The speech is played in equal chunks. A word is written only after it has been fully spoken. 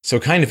So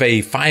kind of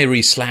a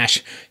fiery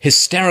 /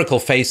 hysterical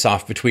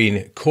face-off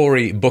between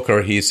Cory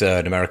Booker. He's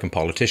an American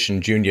politician,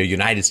 junior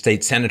United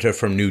States Senator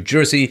from New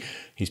Jersey.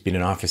 He's been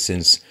in office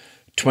since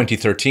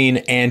 2013,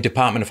 and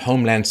Department of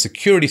Homeland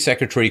Security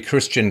Secretary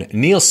Kirstjen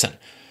Nielsen.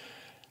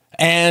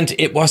 And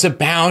it was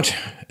about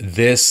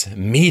this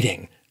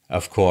meeting,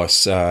 of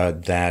course,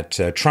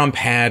 that Trump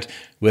had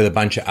with a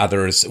bunch of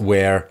others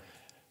where,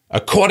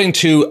 according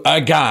to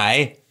a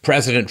guy,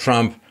 President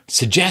Trump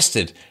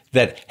suggested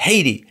that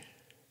Haiti,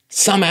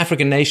 some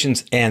African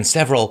nations, and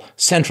several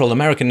Central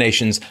American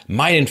nations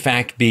might in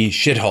fact be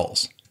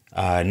shitholes.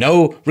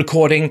 No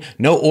recording,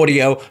 no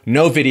audio,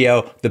 no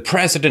video. The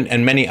president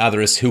and many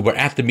others who were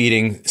at the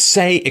meeting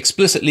say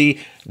explicitly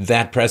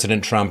that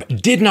President Trump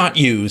did not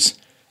use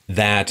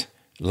that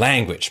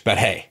language. But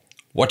hey,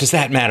 what does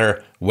that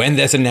matter when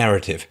there's a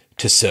narrative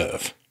to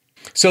serve?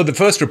 So the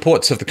first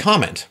reports of the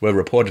comment were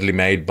reportedly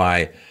made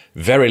by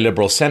very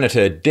liberal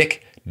Senator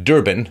Dick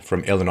Durbin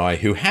from Illinois,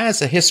 who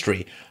has a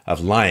history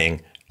of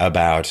lying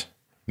about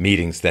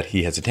meetings that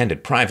he has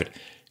attended, private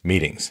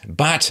meetings.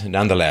 But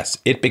nonetheless,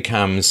 it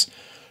becomes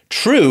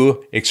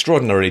true,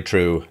 extraordinarily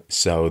true,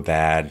 so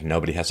that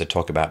nobody has to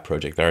talk about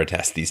Project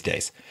Veritas these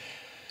days.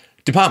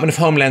 Department of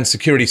Homeland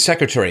Security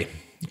Secretary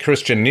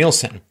Kirstjen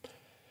Nielsen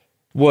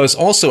was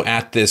also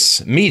at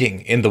this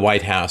meeting in the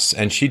White House,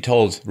 and she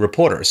told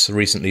reporters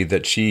recently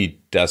that she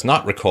does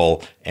not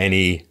recall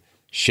any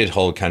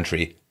shithole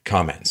country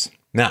comments.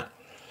 Now,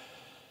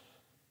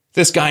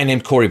 this guy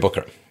named Cory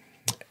Booker,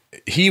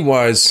 he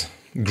was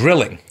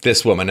grilling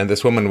this woman, and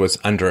this woman was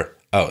under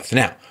oath.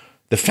 Now,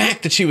 the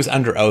fact that she was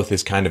under oath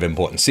is kind of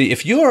important. See,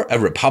 if you're a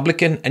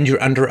Republican and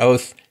you're under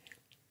oath,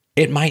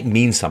 it might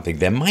mean something.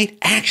 There might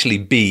actually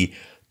be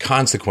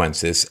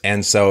consequences.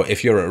 And so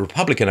if you're a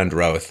Republican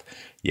under oath,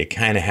 you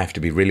kind of have to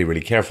be really,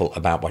 really careful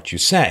about what you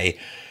say.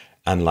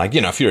 Unlike,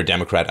 if you're a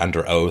Democrat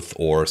under oath,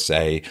 or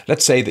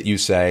let's say that you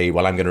say,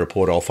 well, I'm going to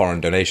report all foreign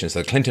donations to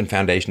the Clinton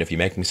Foundation if you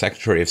make me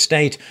Secretary of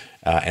State,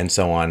 and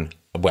so on.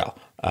 Well,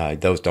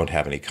 those don't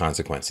have any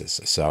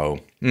consequences. So,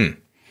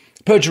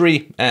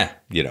 perjury,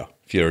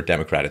 if you're a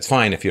Democrat, it's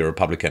fine. If you're a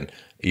Republican,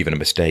 even a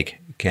mistake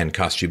can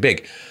cost you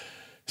big.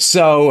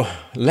 So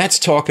let's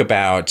talk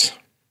about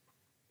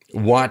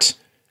what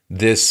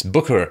this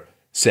Booker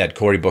said,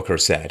 Cory Booker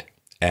said,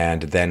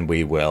 and then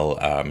we will,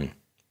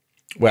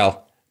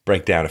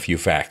 break down a few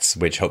facts,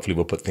 which hopefully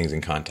will put things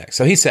in context.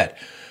 So he said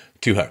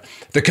to her,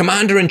 the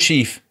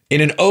commander-in-chief in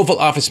an Oval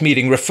Office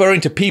meeting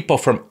referring to people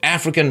from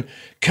African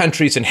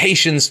countries and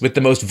Haitians with the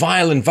most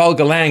vile and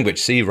vulgar language.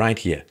 See, right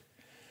here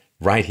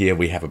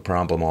we have a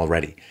problem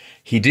already.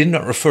 He did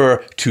not refer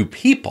to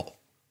people.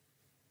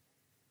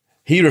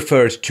 He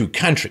referred to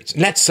countries.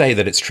 Let's say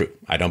that it's true.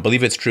 I don't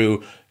believe it's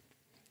true.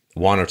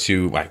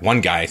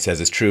 One guy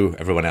says it's true.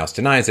 Everyone else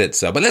denies it.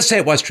 But let's say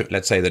it was true.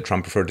 Let's say that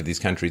Trump referred to these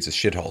countries as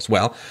shitholes.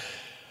 Well,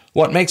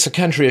 what makes a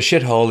country a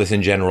shithole is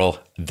in general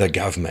the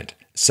government.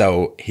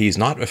 So he's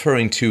not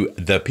referring to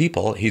the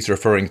people. He's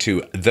referring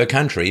to the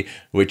country,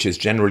 which is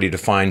generally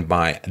defined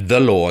by the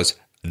laws,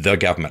 the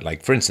government.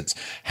 Like, for instance,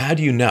 how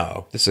do you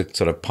know, this is a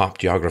sort of pop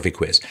geography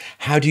quiz,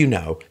 how do you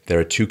know there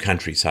are two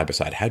countries side by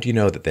side? How do you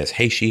know that there's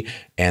Haiti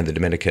and the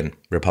Dominican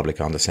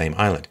Republic on the same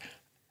island?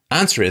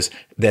 Answer is,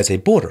 there's a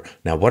border.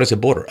 Now, what is a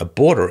border? A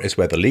border is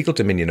where the legal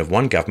dominion of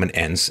one government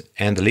ends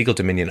and the legal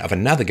dominion of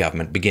another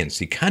government begins.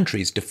 The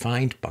country is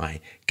defined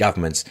by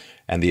governments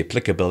and the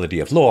applicability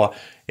of law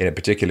in a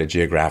particular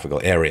geographical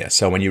area.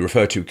 So when you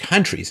refer to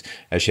countries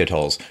as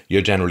shitholes,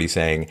 you're generally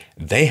saying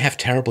they have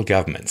terrible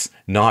governments,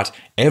 not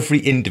every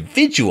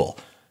individual.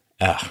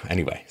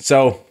 Anyway,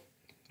 so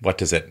what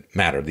does it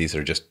matter? These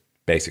are just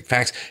basic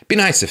facts. It'd be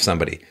nice if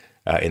somebody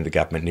in the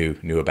government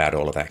knew about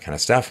all of that kind of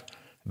stuff.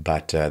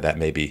 But that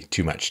may be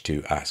too much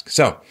to ask.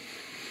 So,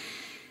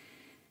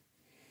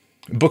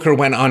 Booker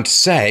went on to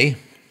say,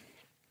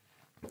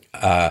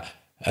 a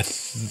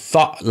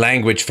thought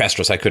language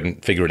festers. I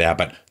couldn't figure it out,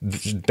 but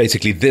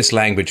basically this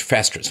language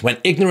festers. When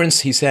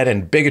ignorance, he said,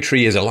 and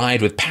bigotry is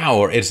allied with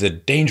power, it's a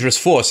dangerous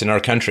force in our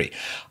country.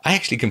 I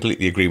actually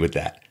completely agree with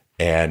that.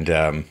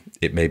 And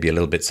it may be a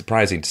little bit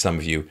surprising to some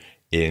of you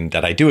in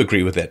that I do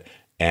agree with it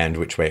and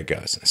which way it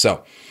goes.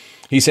 So,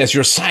 he says,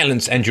 your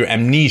silence and your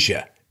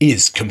amnesia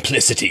is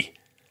complicity.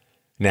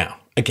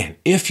 Now, again,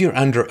 if you're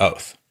under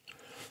oath,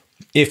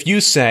 if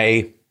you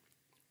say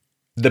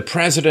the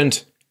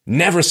president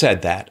never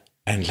said that,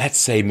 and let's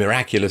say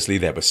miraculously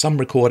there was some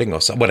recording or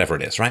some, whatever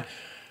it is, right?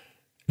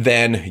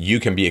 Then you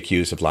can be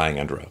accused of lying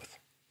under oath,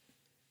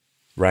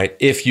 right?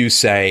 If you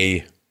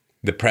say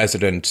the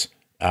president,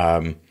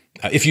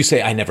 if you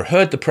say I never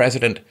heard the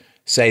president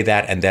say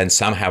that, and then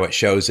somehow it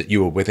shows that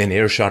you were within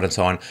earshot and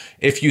so on.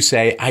 If you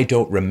say I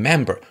don't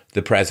remember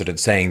the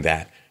president saying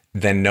that,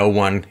 then no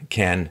one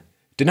can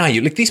deny you.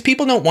 Like, these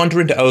people don't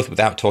wander into oath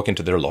without talking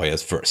to their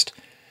lawyers first.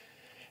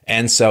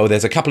 And so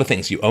there's a couple of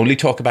things. You only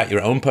talk about your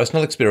own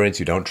personal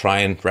experience. You don't try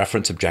and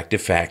reference objective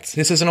facts.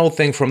 This is an old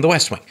thing from The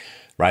West Wing,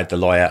 right? The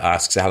lawyer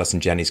asks Allison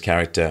Janney's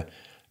character,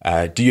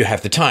 do you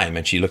have the time?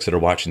 And she looks at her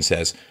watch and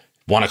says,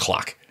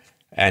 1:00.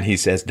 And he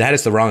says, that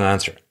is the wrong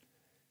answer.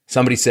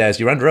 Somebody says,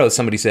 you're under oath,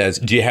 somebody says,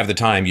 do you have the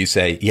time? You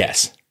say,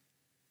 yes.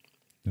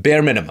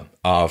 Bare minimum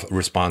of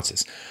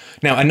responses.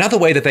 Now, another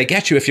way that they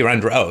get you if you're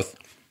under oath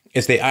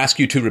is they ask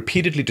you to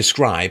repeatedly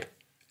describe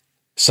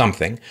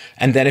something,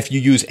 and then if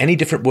you use any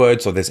different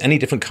words or there's any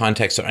different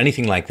context or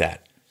anything like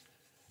that,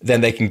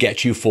 then they can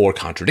get you for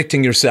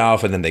contradicting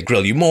yourself, and then they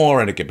grill you more,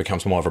 and it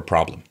becomes more of a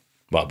problem.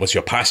 Well, was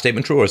your past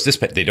statement true, or is this?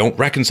 They don't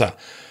reconcile.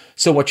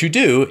 So what you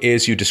do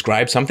is you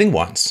describe something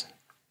once,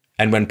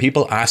 and when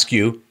people ask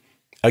you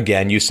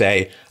again, you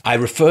say, I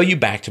refer you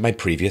back to my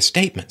previous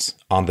statements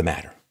on the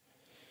matter.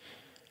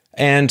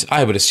 And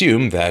I would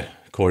assume that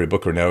Cory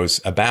Booker knows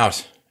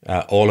about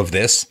all of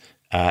this,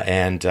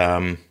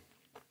 and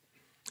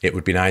it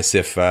would be nice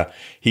if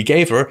he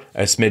gave her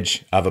a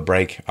smidge of a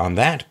break on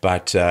that,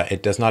 but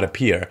it does not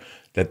appear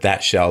that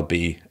that shall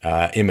be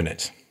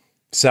imminent.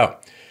 So,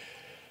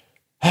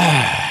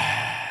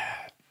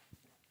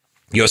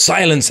 your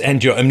silence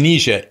and your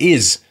amnesia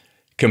is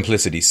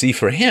complicity. See,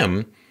 for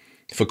him,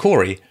 for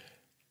Cory,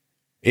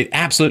 it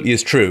absolutely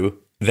is true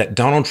that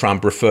Donald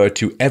Trump referred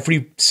to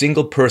every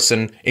single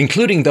person,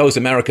 including those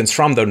Americans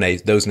from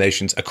those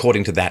nations,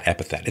 according to that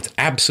epithet. It's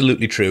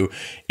absolutely true.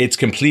 It's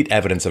complete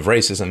evidence of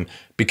racism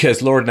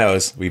because, Lord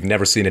knows, we've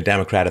never seen a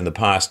Democrat in the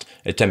past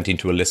attempting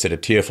to elicit a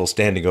tearful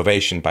standing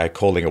ovation by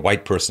calling a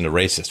white person a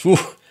racist.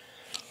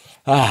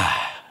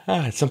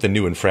 It's something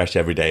new and fresh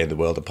every day in the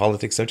world of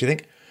politics, don't you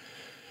think?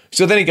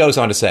 So then he goes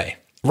on to say,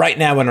 right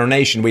now in our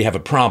nation, we have a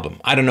problem.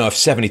 I don't know if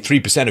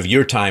 73% of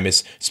your time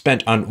is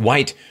spent on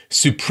white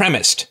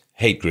supremacist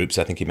hate groups.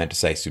 I think he meant to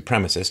say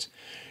supremacist.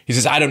 He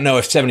says, I don't know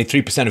if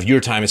 73% of your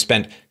time is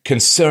spent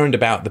concerned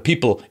about the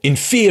people in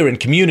fear in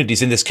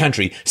communities in this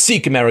country,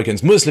 Sikh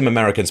Americans, Muslim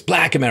Americans,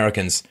 Black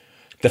Americans.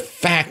 The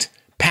fact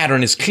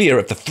pattern is clear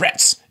of the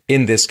threats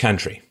in this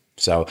country.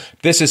 So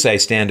this is a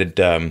standard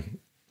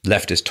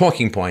leftist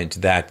talking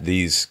point that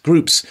these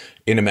groups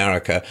in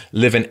America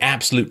live in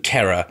absolute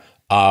terror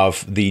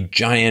of the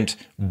giant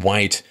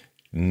white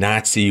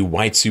Nazi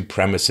white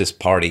supremacist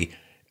party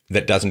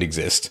that doesn't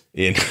exist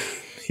in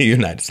the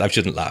United States. I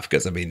shouldn't laugh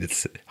because, I mean,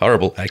 it's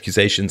horrible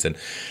accusations and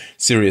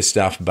serious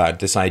stuff, but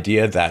this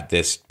idea that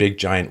this big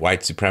giant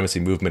white supremacy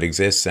movement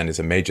exists and is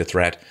a major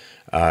threat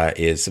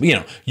is,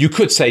 you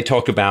could say,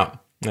 talk about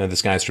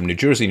this guy's from New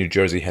Jersey. New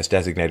Jersey has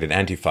designated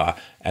Antifa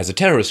as a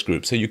terrorist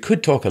group. So you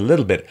could talk a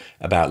little bit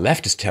about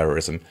leftist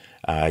terrorism.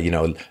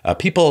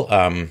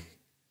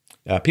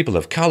 People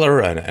of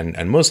color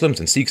and Muslims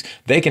and Sikhs,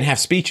 they can have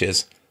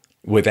speeches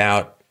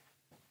without,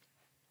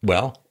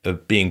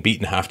 being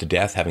beaten half to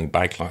death, having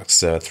bike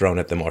locks thrown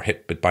at them or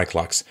hit with bike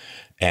locks,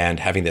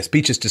 and having their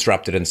speeches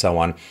disrupted and so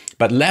on.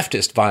 But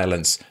leftist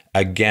violence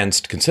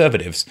against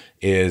conservatives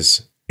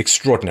is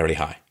extraordinarily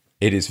high.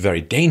 It is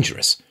very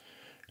dangerous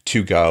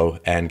to go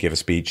and give a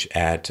speech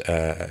at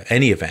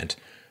any event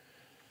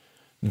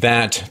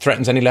that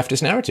threatens any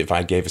leftist narrative.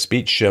 I gave a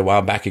speech a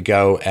while back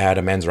ago at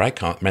a men's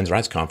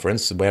rights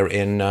conference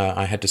wherein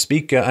I had to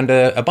speak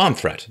under a bomb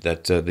threat,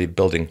 that the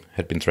building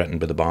had been threatened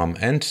with a bomb.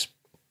 And,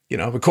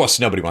 of course,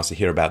 nobody wants to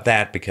hear about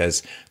that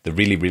because the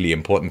really, really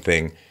important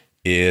thing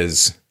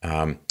is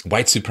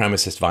white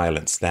supremacist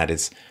violence. That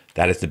is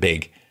the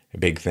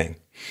big thing.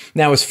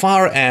 Now, as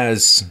far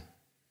as,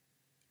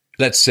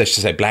 let's just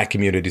say, Black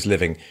communities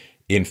living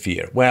in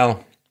fear,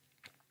 well,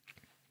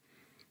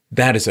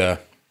 that is a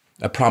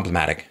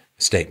problematic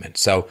statement.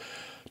 So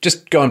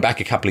just going back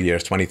a couple of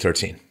years,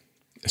 2013.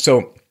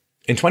 So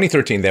in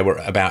 2013, there were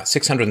about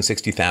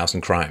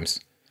 660,000 crimes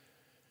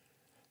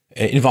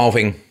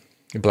involving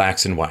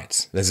blacks and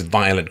whites. There's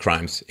violent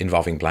crimes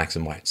involving blacks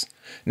and whites.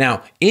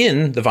 Now,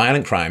 in the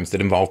violent crimes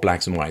that involve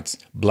blacks and whites,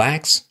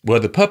 blacks were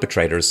the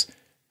perpetrators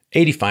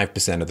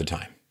 85% of the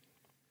time.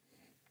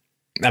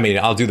 I mean,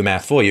 I'll do the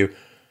math for you.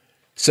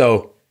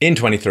 So in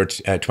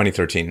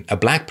 2013, a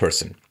black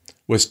person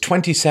was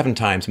 27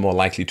 times more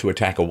likely to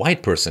attack a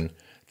white person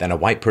than a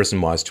white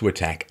person was to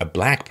attack a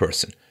black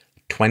person.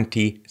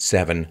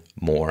 27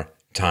 more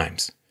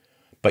times.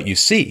 But you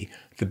see,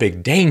 the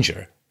big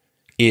danger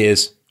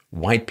is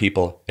white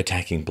people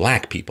attacking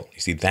black people. You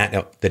see,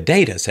 that the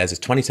data says it's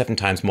 27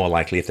 times more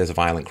likely if there's a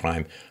violent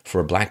crime for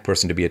a black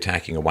person to be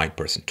attacking a white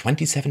person.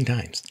 27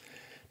 times.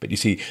 But you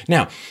see,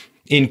 now,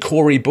 in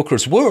Cory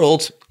Booker's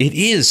world, it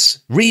is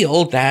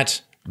real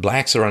that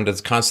blacks are under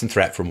constant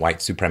threat from white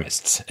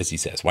supremacists, as he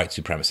says, white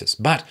supremacists.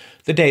 But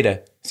the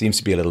data seems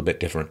to be a little bit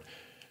different.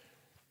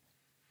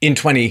 In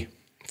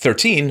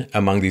 2013,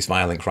 among these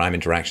violent crime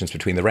interactions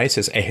between the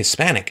races, a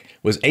Hispanic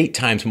was 8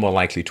 times more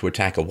likely to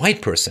attack a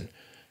white person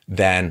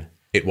than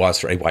it was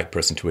for a white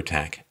person to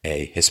attack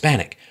a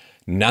Hispanic.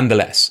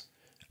 Nonetheless,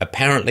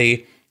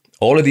 apparently,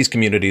 all of these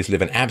communities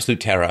live in absolute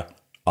terror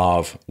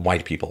of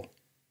white people.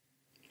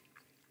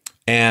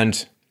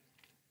 And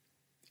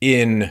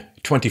in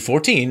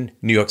 2014,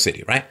 New York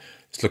City, right?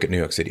 Let's look at New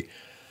York City.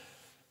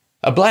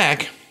 A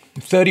black,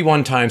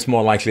 31 times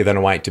more likely than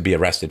a white to be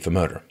arrested for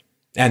murder.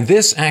 And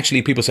this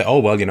actually, people say, oh,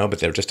 well, but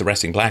they're just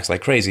arresting blacks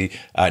like crazy.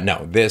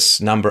 No,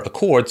 this number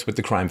accords with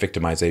the crime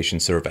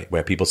victimization survey,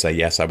 where people say,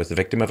 yes, I was the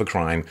victim of a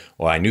crime,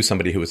 or I knew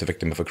somebody who was a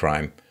victim of a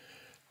crime.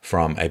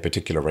 from a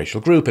particular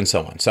racial group, and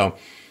so on. So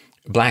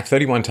black,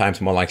 31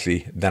 times more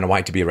likely than a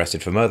white to be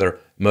arrested for murder.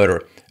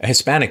 A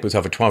Hispanic was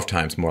over 12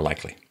 times more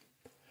likely.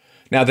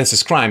 Now, this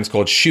is crime. It's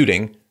called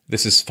shooting.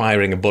 This is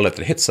firing a bullet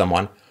that hits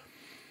someone.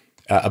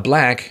 A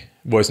black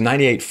was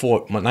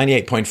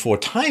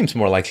 98.4 times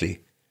more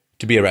likely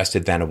to be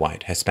arrested than a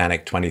white.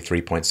 Hispanic,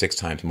 23.6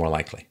 times more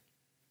likely.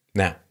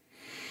 Now,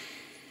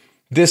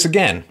 this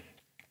again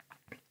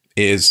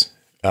is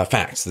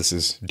facts. This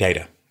is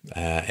data.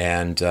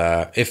 And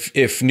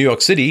if New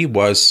York City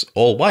was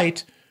all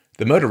white,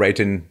 the murder rate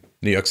in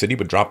New York City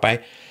would drop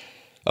by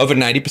over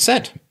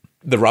 90%.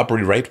 The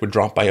robbery rate would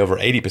drop by over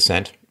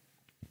 80%.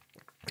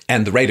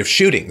 And the rate of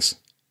shootings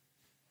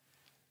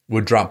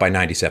would drop by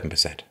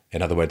 97%.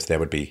 In other words, there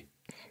would be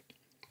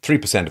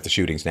 3% of the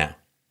shootings now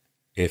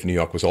if New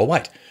York was all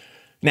white.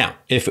 Now,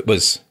 if it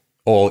was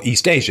all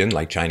East Asian,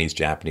 like Chinese,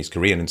 Japanese,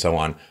 Korean, and so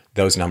on,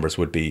 those numbers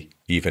would be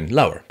even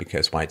lower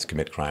because whites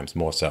commit crimes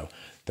more so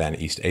than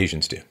East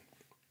Asians do.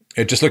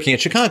 Just looking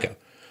at Chicago.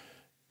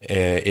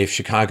 If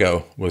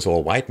Chicago was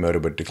all white, murder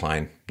would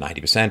decline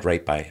 90%,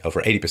 rape by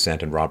over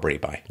 80%, and robbery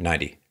by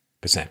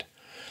 90%.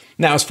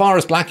 Now, as far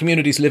as black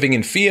communities living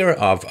in fear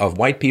of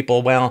white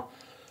people, well,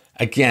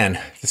 again,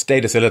 this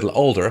data's a little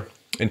older.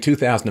 In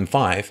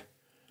 2005,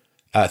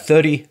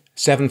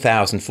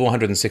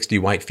 37,460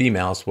 white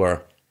females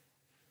were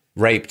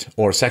raped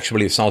or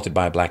sexually assaulted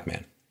by a black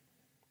man.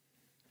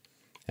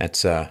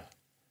 It's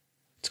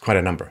quite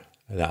a number.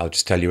 I'll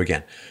just tell you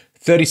again.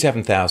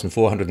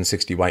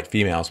 37,460 white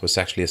females were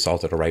sexually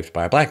assaulted or raped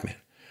by a black man.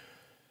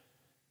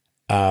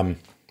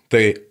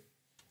 The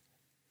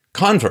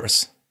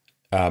converse,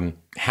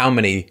 how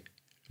many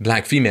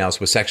black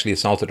females were sexually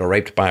assaulted or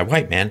raped by a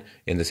white man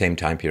in the same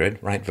time period,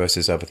 right,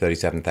 versus over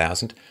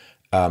 37,000,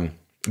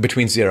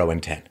 between 0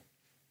 and 10.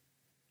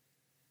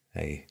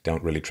 They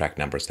don't really track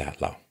numbers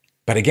that low.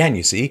 But again,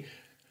 you see,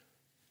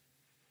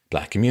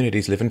 black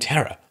communities live in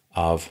terror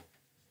of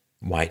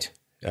white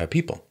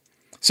people.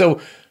 So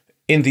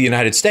in the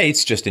United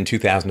States, just in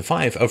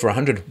 2005, over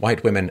 100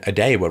 white women a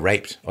day were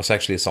raped or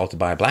sexually assaulted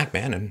by a black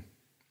man, and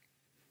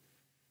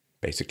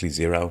basically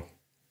 0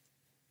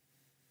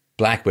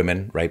 black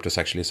women raped or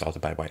sexually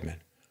assaulted by white men.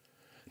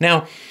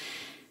 Now,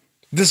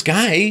 this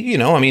guy,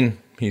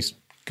 he's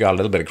got a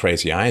little bit of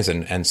crazy eyes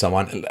and so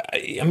on.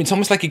 It's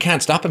almost like he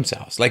can't stop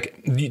himself.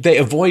 Like, they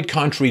avoid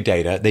contrary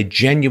data. They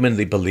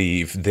genuinely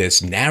believe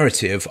this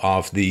narrative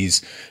of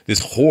this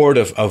horde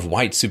of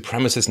white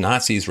supremacist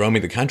Nazis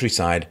roaming the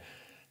countryside.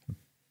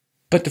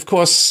 But of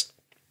course,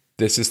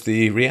 this is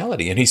the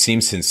reality. And he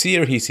seems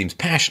sincere. He seems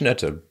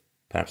passionate, or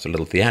perhaps a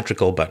little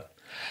theatrical, but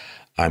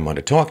I'm on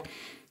to talk.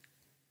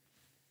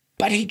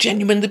 But he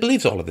genuinely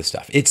believes all of this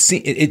stuff. It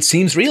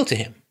seems real to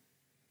him.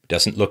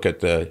 Doesn't look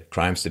at the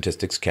crime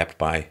statistics kept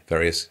by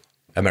various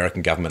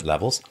American government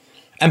levels,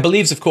 and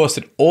believes, of course,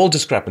 that all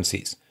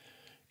discrepancies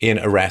in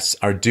arrests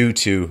are due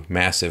to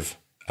massive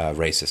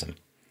racism.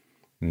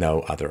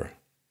 No other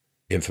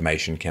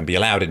information can be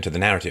allowed into the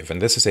narrative,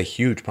 and this is a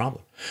huge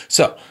problem.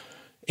 So,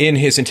 in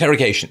his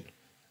interrogation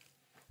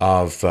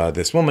of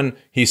this woman,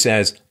 he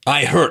says,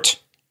 "I hurt.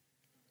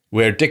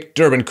 Where Dick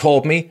Durbin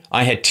called me,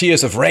 I had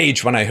tears of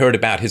rage when I heard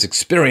about his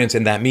experience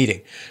in that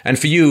meeting. And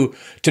for you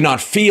to not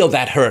feel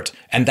that hurt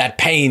and that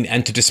pain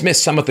and to dismiss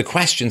some of the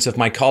questions of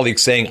my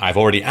colleagues saying, I've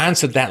already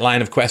answered that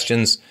line of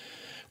questions,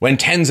 when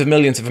tens of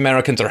millions of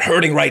Americans are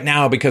hurting right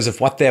now because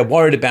of what they're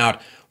worried about,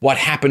 what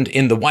happened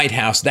in the White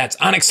House, that's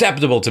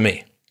unacceptable to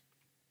me."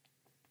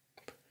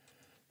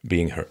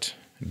 Being hurt.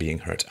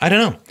 I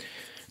don't know.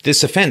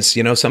 This offense,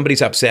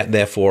 somebody's upset,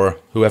 therefore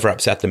whoever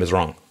upset them is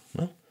wrong.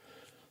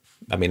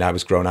 I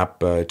was grown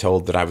up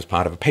told that I was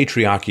part of a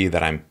patriarchy,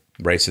 that I'm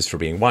racist for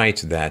being white,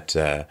 that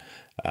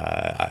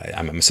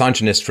I'm a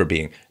misogynist for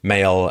being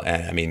male.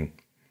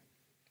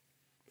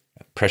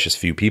 Precious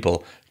few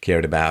people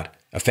cared about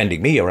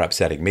offending me or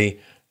upsetting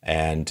me.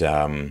 And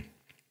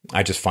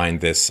I just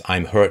find this,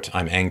 I'm hurt,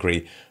 I'm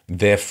angry,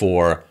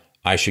 therefore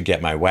I should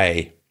get my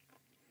way.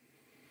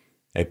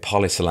 A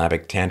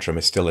polysyllabic tantrum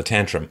is still a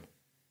tantrum.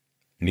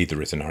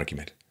 Neither is an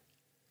argument.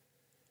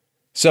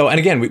 So, and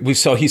again,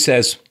 he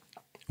says,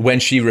 when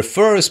she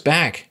refers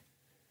back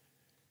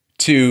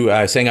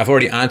to saying, I've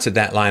already answered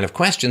that line of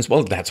questions,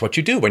 well, that's what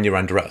you do when you're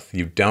under oath.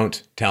 You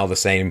don't tell the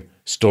same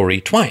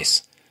story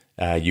twice.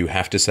 You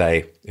have to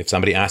say, if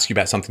somebody asks you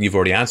about something you've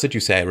already answered,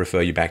 you say, I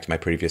refer you back to my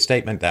previous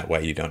statement. That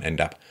way you don't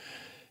end up,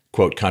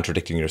 quote,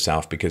 contradicting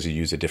yourself because you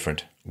use a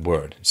different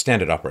word.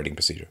 Standard operating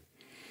procedure.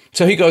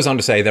 So he goes on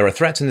to say, there are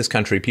threats in this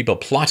country, people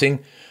plotting.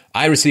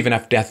 I receive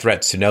enough death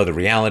threats to know the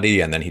reality.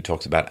 And then he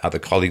talks about other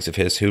colleagues of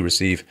his who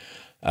receive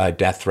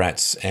death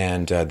threats,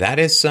 and that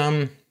is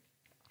true.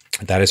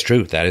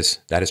 That is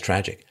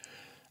tragic.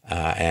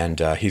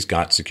 And he's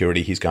got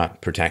security, he's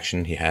got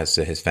protection. He has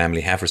his family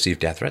have received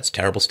death threats.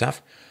 Terrible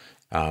stuff.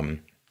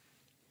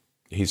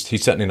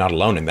 He's certainly not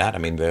alone in that.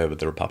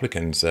 The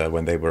Republicans,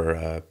 when they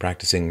were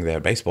practicing their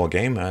baseball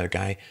game, a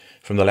guy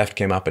from the left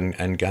came up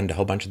and gunned a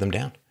whole bunch of them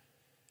down.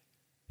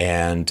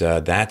 And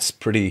that's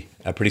pretty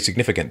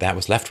significant. That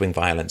was left-wing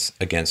violence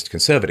against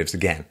conservatives.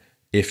 Again,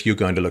 if you're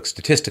going to look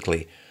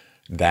statistically,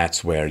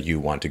 that's where you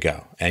want to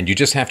go. And you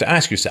just have to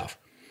ask yourself,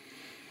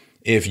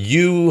 if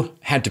you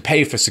had to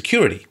pay for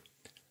security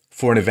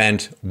for an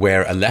event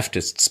where a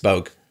leftist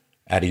spoke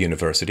at a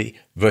university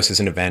versus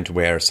an event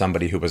where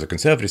somebody who was a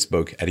conservative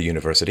spoke at a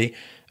university,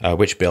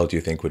 which bill do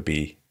you think would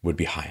be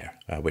higher?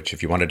 Which,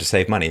 if you wanted to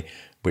save money,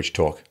 which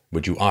talk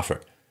would you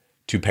offer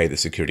to pay the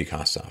security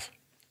costs off?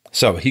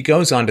 So he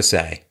goes on to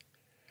say,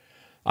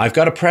 I've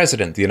got a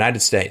president of the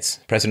United States,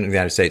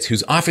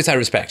 whose office I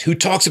respect, who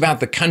talks about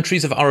the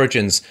countries of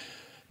origins,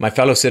 my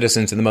fellow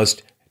citizens, in the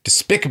most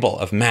despicable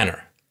of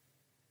manner.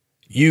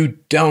 You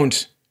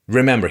don't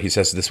remember, he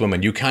says to this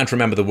woman, you can't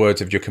remember the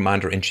words of your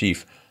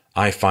commander-in-chief.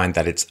 I find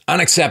that it's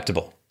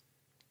unacceptable.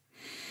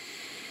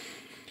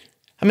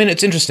 I mean,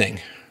 it's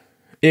interesting.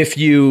 If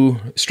you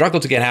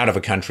struggle to get out of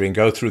a country and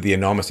go through the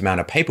enormous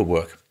amount of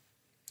paperwork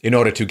in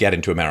order to get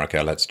into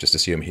America, let's just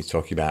assume he's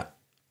talking about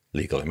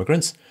legal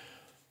immigrants,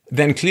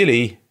 then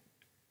clearly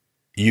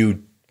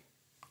you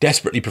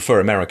desperately prefer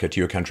America to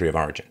your country of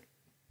origin.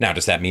 Now,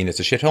 does that mean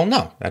it's a shithole?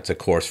 No, that's a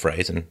coarse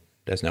phrase, and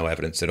there's no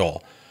evidence at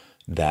all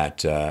that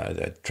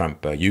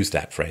Trump used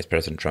that phrase,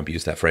 President Trump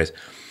used that phrase.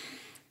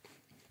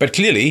 But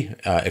clearly,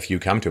 if you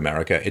come to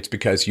America, it's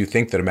because you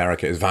think that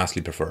America is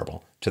vastly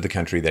preferable to the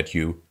country that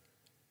you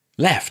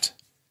left.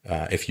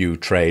 If you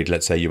trade,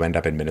 let's say you end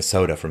up in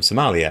Minnesota from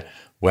Somalia,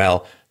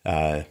 well,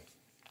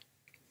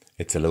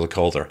 it's a little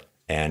colder.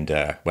 And,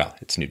 well,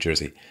 it's New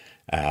Jersey,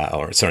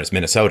 it's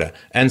Minnesota.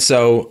 And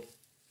so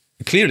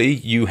clearly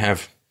you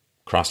have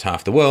crossed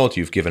half the world.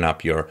 You've given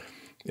up your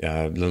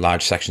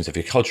large sections of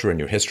your culture and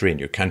your history and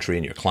your country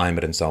and your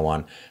climate and so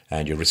on.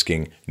 And you're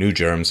risking new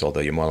germs, although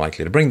you're more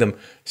likely to bring them.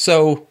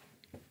 So,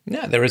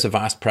 yeah, there is a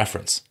vast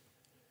preference.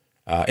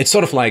 It's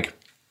sort of like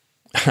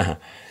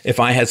if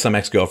I had some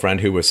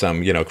ex-girlfriend who was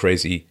some,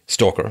 crazy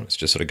stalker. Let's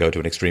just sort of go to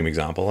an extreme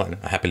example. I'm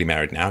happily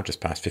married now, just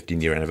past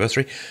 15-year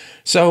anniversary.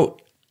 So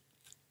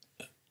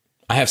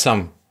I have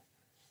some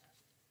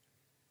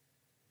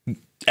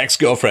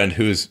ex-girlfriend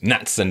who's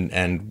nuts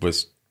and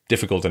was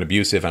difficult and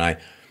abusive, and I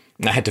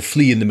had to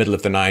flee in the middle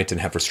of the night and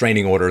have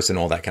restraining orders and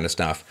all that kind of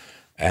stuff.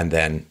 And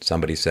then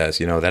somebody says,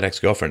 that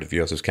ex-girlfriend of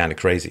yours was kind of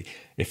crazy.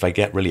 If I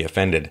get really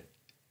offended,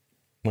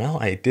 well,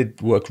 I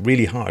did work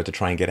really hard to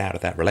try and get out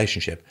of that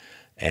relationship.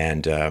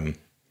 And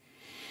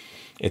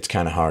it's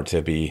kind of hard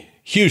to be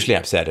hugely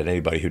upset at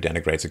anybody who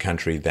denigrates a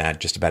country that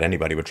just about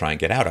anybody would try and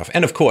get out of.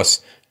 And of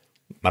course,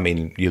 I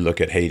mean, you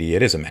look at Haiti,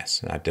 it is a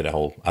mess. I did a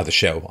whole other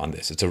show on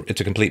this. It's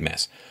a complete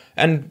mess.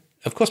 And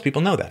of course,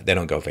 people know that. They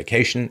don't go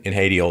vacation in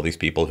Haiti. All these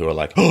people who are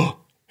like, oh,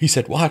 he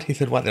said what? He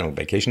said what? They don't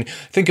go vacation.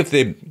 Think of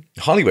the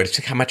Hollywood.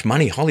 Just how much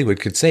money Hollywood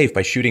could save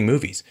by shooting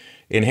movies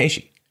in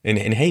Haiti. In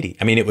Haiti.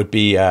 I mean, it would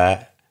be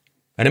an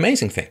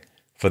amazing thing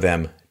for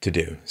them to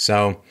do.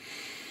 So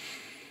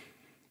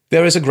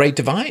there is a great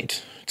divide.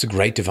 It's a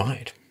great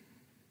divide.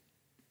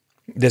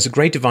 There's a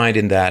great divide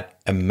in that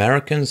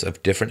Americans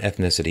of different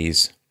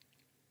ethnicities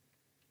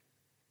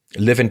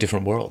live in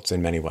different worlds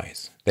in many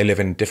ways. They live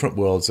in different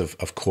worlds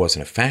of cause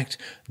and effect.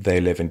 They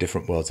live in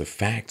different worlds of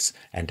facts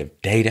and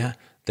of data.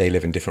 They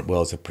live in different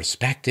worlds of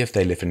perspective.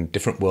 They live in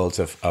different worlds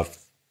of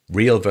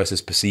real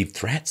versus perceived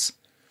threats.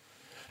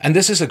 And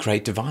this is a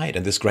great divide.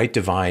 And this great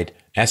divide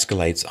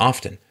escalates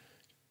often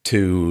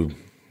to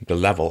the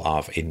level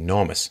of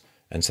enormous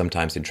and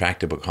sometimes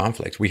intractable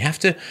conflict. We have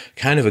to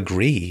kind of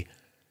agree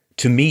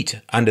to meet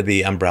under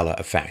the umbrella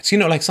of facts,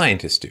 like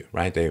scientists do,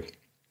 right? They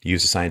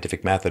use a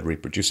scientific method,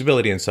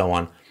 reproducibility and so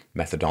on,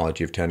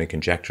 methodology of turning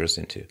conjectures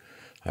into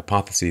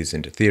hypotheses,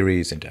 into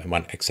theories, into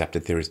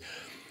accepted theories.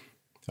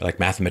 Like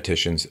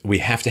mathematicians, we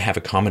have to have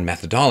a common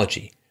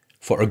methodology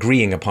for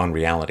agreeing upon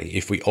reality.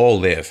 If we all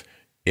live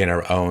in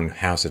our own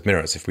house of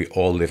mirrors, if we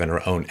all live in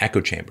our own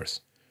echo chambers,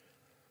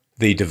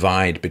 the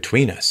divide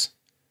between us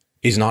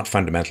is not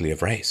fundamentally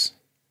of race.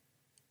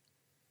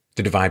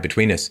 The divide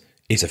between us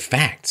is of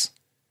facts.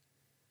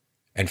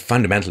 And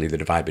fundamentally, the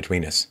divide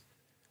between us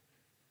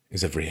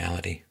is of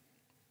reality.